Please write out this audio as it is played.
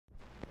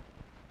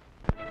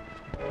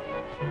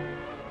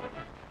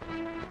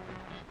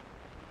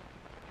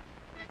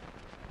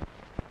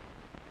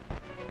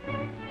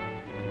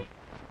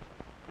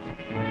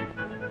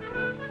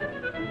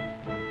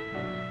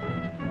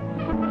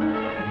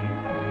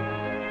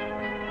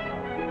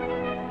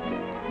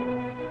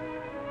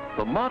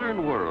The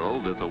modern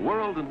world is a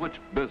world in which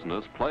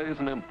business plays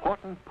an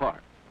important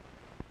part.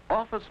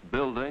 Office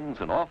buildings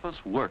and office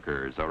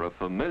workers are a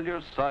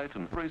familiar sight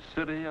in every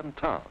city and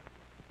town.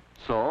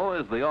 So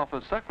is the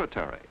office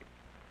secretary,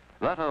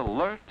 that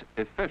alert,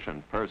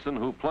 efficient person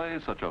who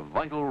plays such a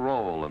vital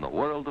role in the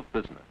world of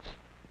business.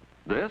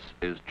 This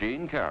is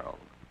Jean Carroll.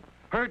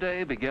 Her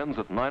day begins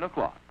at 9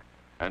 o'clock,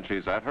 and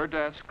she's at her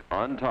desk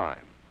on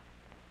time.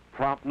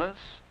 Promptness,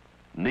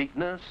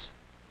 neatness,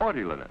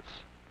 orderliness.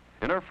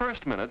 In her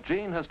first minute,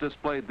 Jean has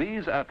displayed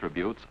these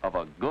attributes of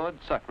a good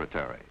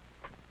secretary.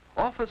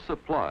 Office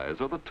supplies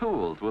are the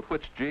tools with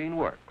which Jean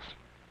works.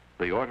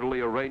 The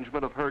orderly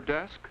arrangement of her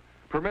desk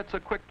permits a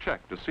quick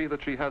check to see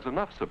that she has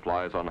enough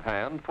supplies on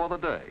hand for the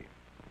day.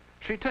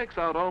 She takes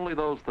out only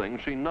those things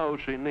she knows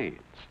she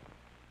needs.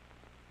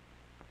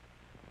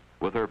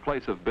 With her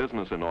place of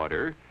business in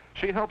order,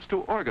 she helps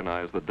to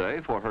organize the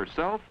day for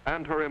herself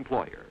and her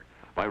employer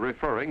by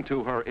referring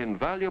to her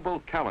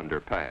invaluable calendar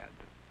pad,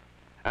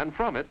 and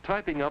from it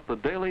typing up the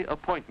daily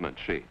appointment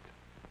sheet.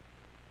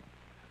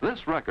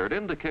 This record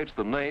indicates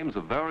the names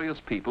of various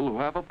people who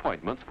have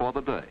appointments for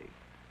the day.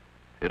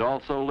 It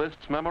also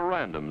lists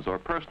memorandums or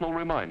personal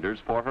reminders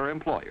for her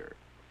employer.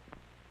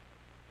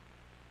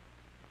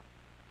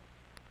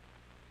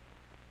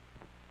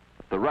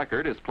 The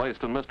record is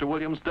placed on Mr.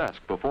 Williams'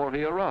 desk before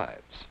he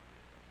arrives.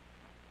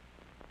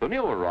 The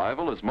new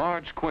arrival is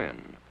Marge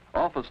Quinn,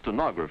 office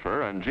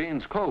stenographer and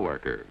Jean's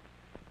co-worker.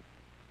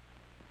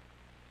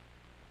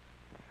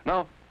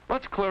 Now,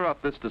 let's clear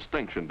up this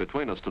distinction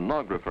between a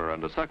stenographer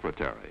and a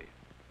secretary.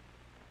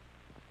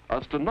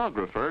 A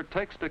stenographer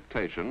takes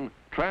dictation,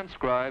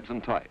 transcribes,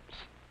 and types.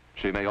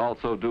 She may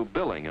also do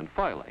billing and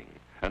filing,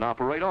 and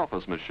operate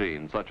office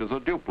machines such as a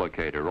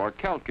duplicator or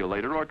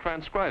calculator or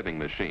transcribing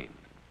machine.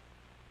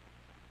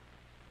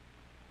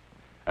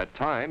 At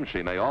times,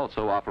 she may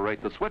also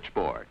operate the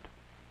switchboard.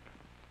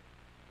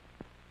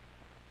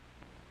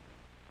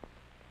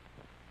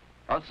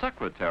 A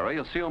secretary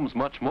assumes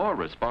much more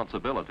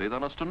responsibility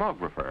than a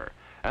stenographer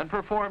and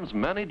performs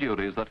many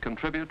duties that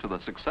contribute to the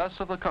success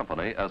of the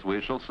company, as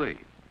we shall see.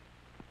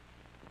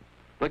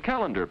 The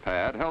calendar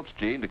pad helps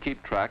Jean to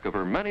keep track of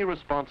her many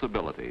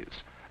responsibilities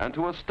and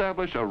to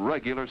establish a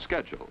regular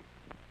schedule.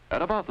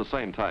 At about the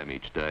same time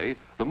each day,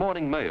 the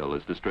morning mail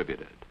is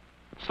distributed.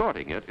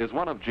 Sorting it is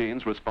one of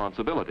Jean's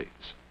responsibilities.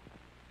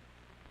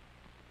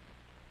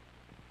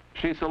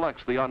 She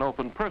selects the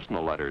unopened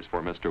personal letters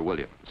for Mr.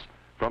 Williams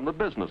from the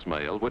business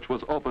mail, which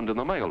was opened in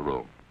the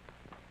mailroom.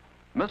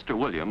 Mr.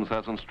 Williams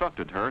has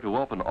instructed her to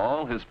open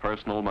all his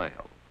personal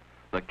mail.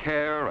 The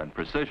care and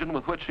precision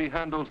with which she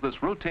handles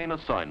this routine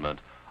assignment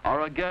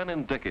are again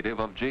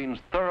indicative of Jean's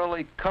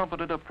thoroughly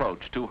competent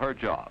approach to her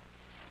job.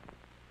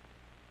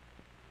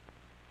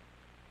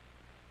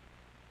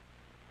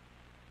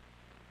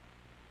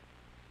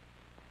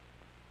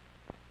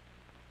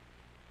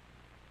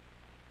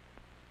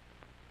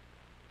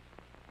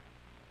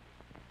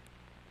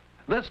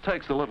 This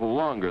takes a little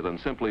longer than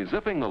simply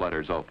zipping the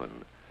letters open,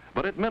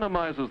 but it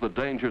minimizes the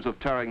dangers of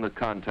tearing the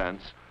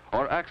contents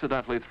or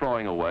accidentally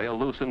throwing away a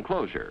loose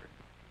enclosure.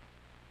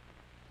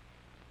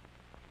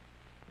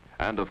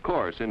 And of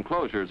course,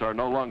 enclosures are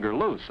no longer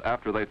loose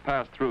after they've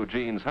passed through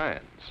Jean's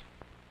hands.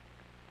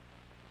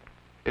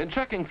 In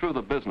checking through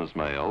the business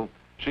mail,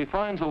 she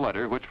finds a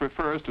letter which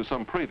refers to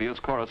some previous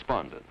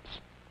correspondence.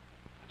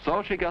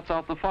 So she gets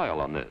out the file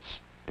on this,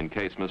 in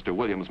case Mr.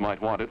 Williams might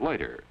want it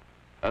later.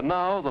 And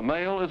now the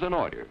mail is in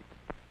order.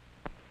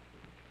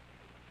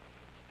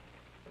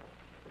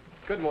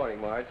 Good morning,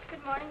 Marge.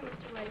 Good morning,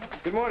 Mr. Williams.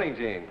 Good morning,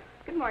 Jean.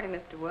 Good morning,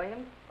 Mr.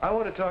 Williams. I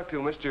want to talk to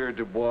Mr.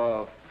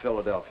 Dubois of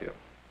Philadelphia.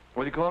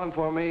 Will you call him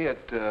for me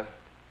at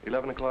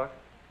 11 o'clock?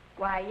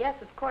 Why, yes,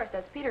 of course.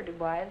 That's Peter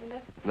Dubois, isn't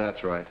it?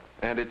 That's right.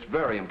 And it's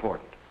very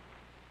important.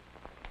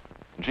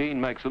 Jean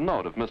makes a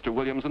note of Mr.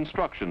 Williams'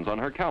 instructions on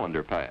her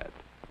calendar pad.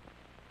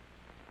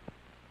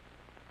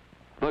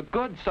 The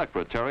good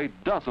secretary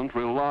doesn't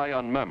rely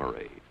on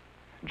memory.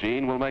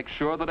 Jean will make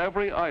sure that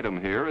every item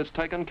here is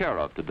taken care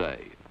of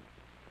today.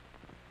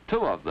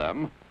 Two of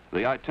them,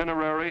 the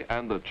itinerary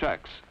and the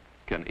checks,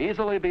 can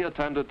easily be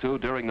attended to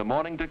during the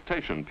morning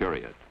dictation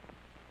period.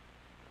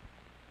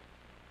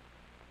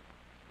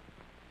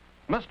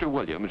 Mr.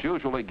 Williams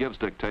usually gives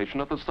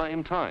dictation at the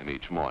same time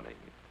each morning.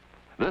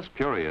 This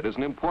period is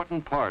an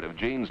important part of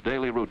Jean's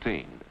daily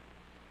routine.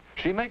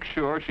 She makes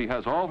sure she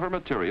has all her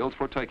materials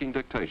for taking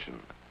dictation,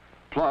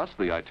 plus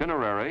the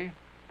itinerary,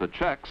 the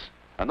checks,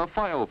 and the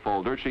file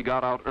folder she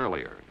got out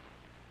earlier.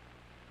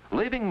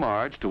 Leaving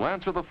Marge to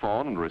answer the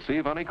phone and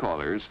receive any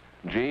callers,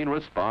 Jean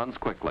responds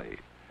quickly.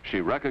 She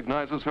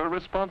recognizes her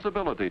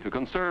responsibility to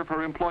conserve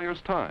her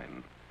employer's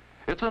time.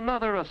 It's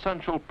another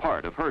essential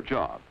part of her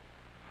job.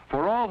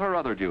 For all her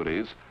other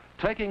duties,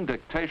 taking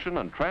dictation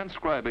and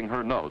transcribing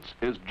her notes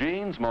is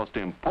Jean's most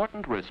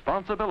important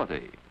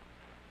responsibility,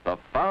 the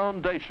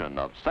foundation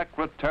of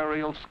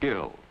secretarial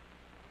skill.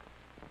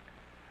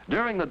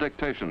 During the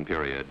dictation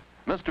period,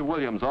 Mr.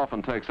 Williams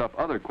often takes up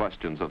other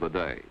questions of the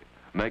day,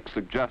 makes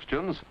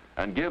suggestions,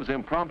 and gives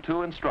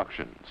impromptu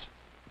instructions.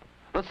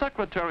 The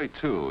secretary,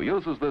 too,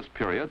 uses this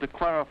period to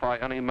clarify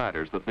any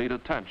matters that need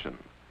attention,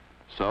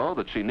 so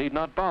that she need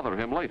not bother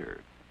him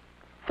later.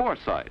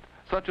 Foresight,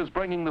 such as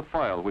bringing the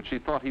file which she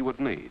thought he would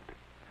need.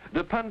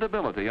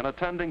 Dependability in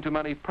attending to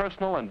many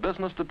personal and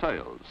business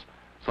details,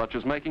 such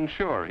as making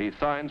sure he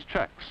signs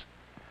checks.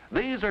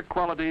 These are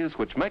qualities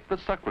which make the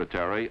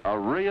secretary a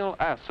real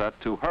asset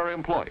to her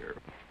employer.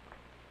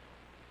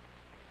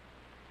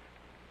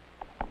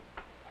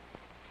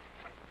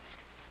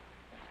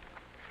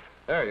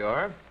 There you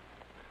are.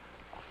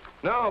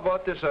 Now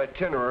about this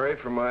itinerary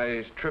for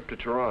my trip to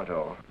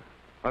Toronto.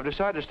 I've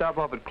decided to stop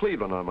off at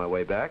Cleveland on my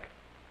way back.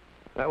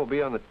 That will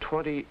be on the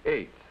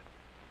 28th.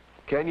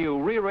 Can you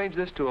rearrange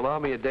this to allow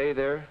me a day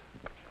there?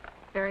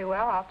 Very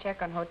well. I'll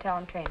check on hotel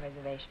and train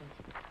reservations.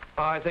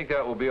 I think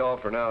that will be all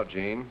for now,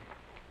 Jean.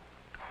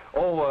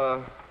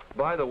 Oh,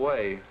 by the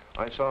way,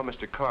 I saw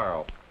Mr.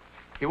 Carl.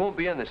 He won't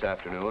be in this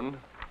afternoon.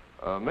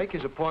 Make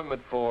his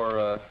appointment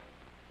for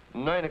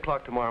 9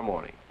 o'clock tomorrow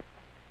morning.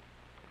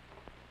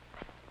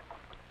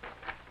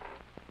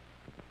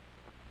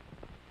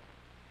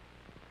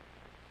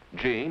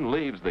 Jean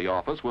leaves the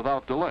office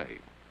without delay.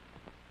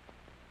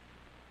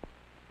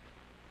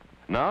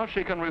 Now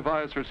she can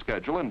revise her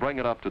schedule and bring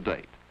it up to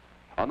date.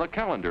 On the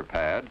calendar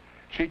pad,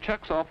 she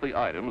checks off the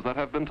items that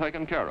have been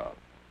taken care of.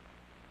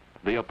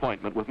 The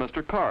appointment with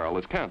Mr. Carl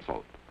is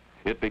canceled.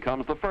 It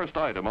becomes the first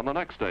item on the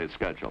next day's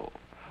schedule.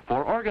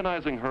 For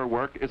organizing her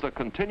work is a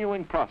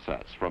continuing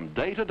process from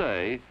day to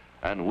day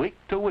and week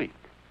to week.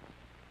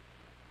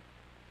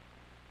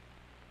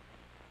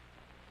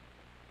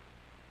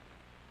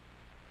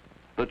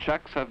 The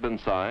checks have been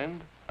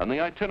signed, and the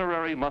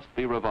itinerary must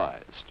be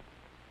revised.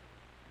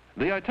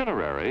 The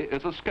itinerary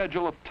is a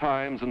schedule of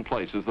times and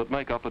places that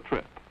make up a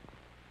trip.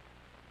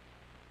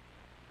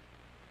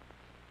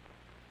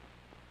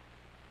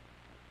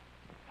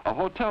 A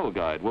hotel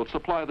guide will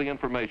supply the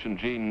information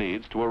Jean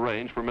needs to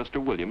arrange for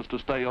Mr. Williams to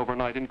stay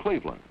overnight in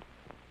Cleveland.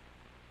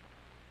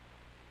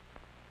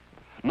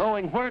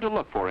 Knowing where to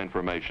look for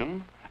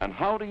information and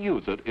how to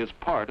use it is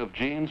part of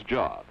Jean's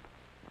job.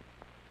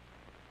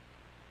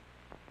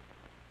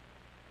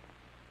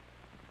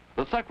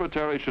 The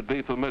secretary should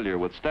be familiar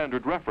with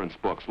standard reference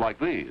books like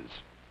these.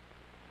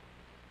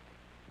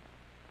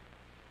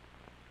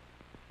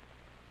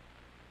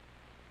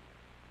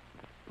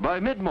 By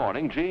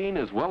mid-morning, Jean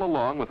is well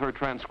along with her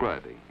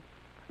transcribing.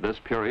 This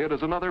period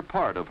is another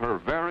part of her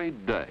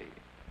varied day.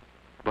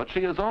 But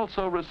she is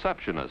also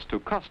receptionist to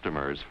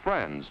customers,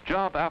 friends,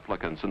 job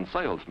applicants, and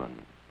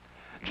salesmen.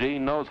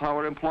 Jean knows how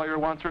her employer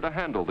wants her to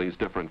handle these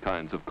different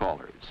kinds of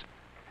callers.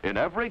 In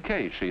every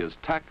case, she is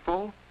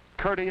tactful,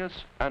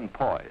 courteous, and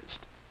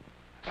poised.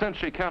 Since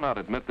she cannot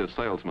admit this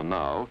salesman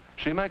now,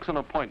 she makes an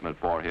appointment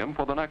for him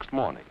for the next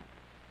morning.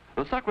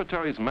 The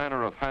secretary's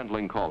manner of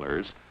handling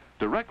callers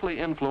directly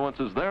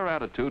influences their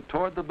attitude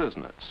toward the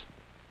business.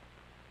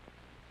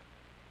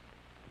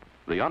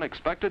 The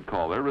unexpected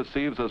caller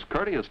receives as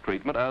courteous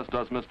treatment as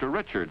does Mr.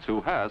 Richards,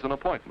 who has an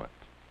appointment.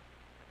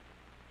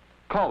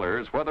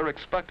 Callers, whether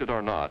expected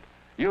or not,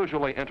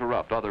 usually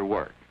interrupt other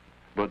work,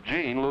 but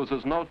Jean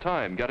loses no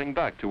time getting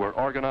back to her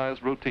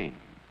organized routine.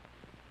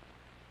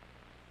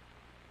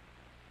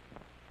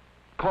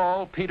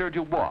 Call Peter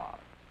Dubois.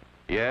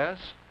 Yes,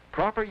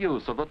 proper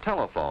use of the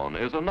telephone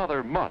is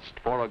another must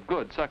for a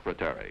good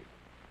secretary.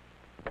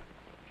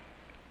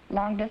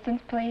 Long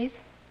distance, please.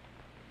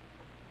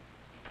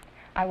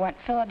 I want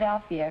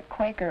Philadelphia,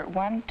 Quaker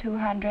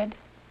 1200,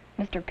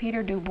 Mr.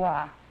 Peter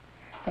Dubois.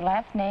 The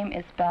last name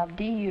is spelled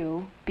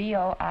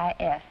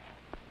D-U-B-O-I-S.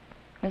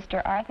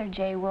 Mr. Arthur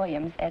J.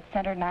 Williams at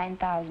Center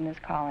 9000 is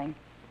calling.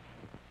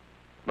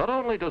 Not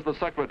only does the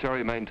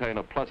secretary maintain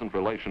a pleasant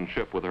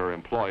relationship with her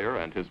employer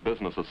and his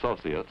business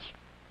associates,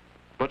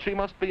 but she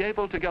must be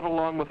able to get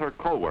along with her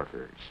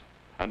co-workers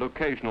and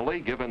occasionally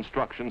give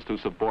instructions to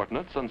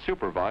subordinates and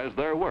supervise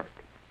their work.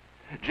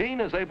 Jean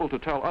is able to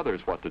tell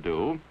others what to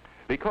do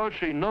because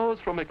she knows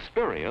from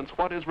experience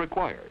what is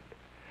required.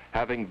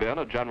 Having been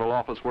a general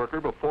office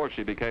worker before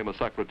she became a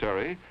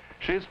secretary,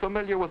 she's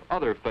familiar with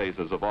other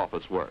phases of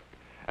office work,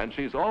 and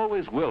she's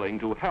always willing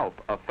to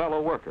help a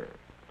fellow worker.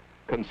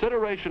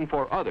 Consideration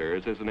for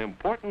others is an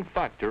important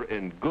factor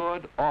in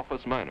good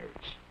office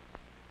manners.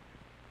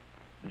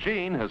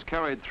 Jean has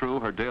carried through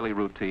her daily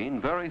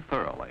routine very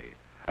thoroughly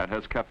and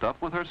has kept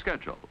up with her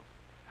schedule.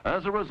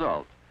 As a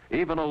result,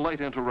 even a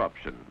late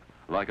interruption,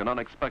 like an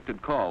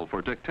unexpected call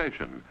for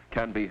dictation,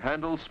 can be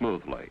handled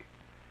smoothly.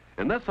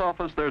 In this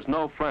office, there's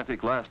no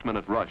frantic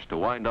last-minute rush to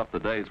wind up the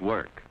day's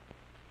work.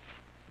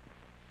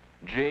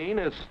 Jean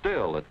is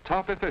still at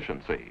top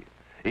efficiency.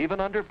 Even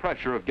under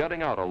pressure of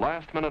getting out a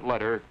last-minute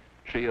letter,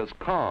 she is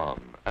calm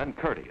and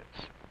courteous.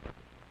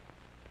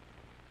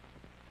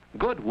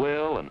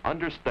 Goodwill and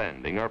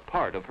understanding are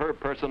part of her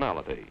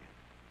personality,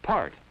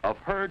 part of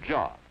her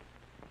job.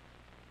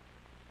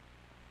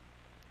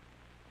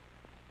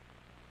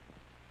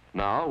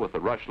 Now, with the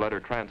rush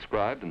letter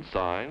transcribed and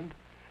signed,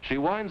 she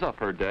winds up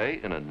her day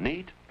in a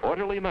neat,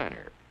 orderly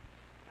manner.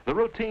 The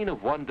routine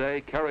of one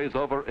day carries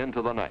over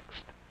into the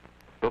next.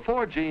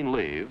 Before Jean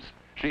leaves,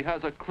 she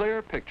has a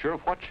clear picture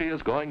of what she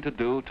is going to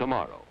do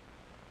tomorrow.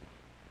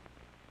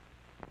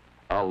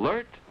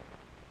 Alert,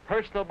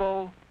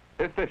 personable,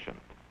 efficient.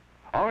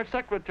 Our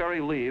secretary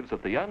leaves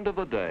at the end of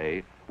the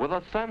day with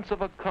a sense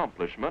of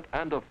accomplishment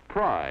and of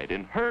pride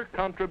in her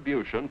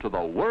contribution to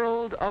the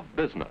world of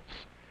business,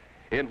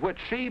 in which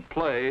she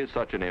plays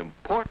such an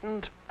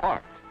important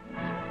part.